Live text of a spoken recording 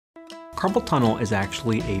Carpal tunnel is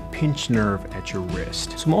actually a pinched nerve at your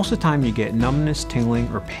wrist. So most of the time you get numbness, tingling,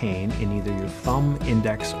 or pain in either your thumb,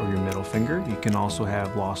 index, or your middle finger. You can also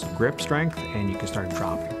have loss of grip strength, and you can start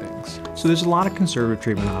dropping things. So there's a lot of conservative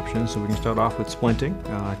treatment options. So we can start off with splinting,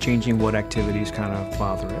 changing what activities kind of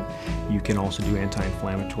bother it. You can also do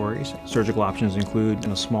anti-inflammatories. Surgical options include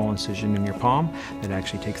a small incision in your palm that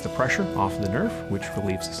actually takes the pressure off the nerve, which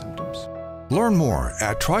relieves the symptoms. Learn more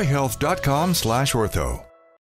at TriHealth.com/ortho.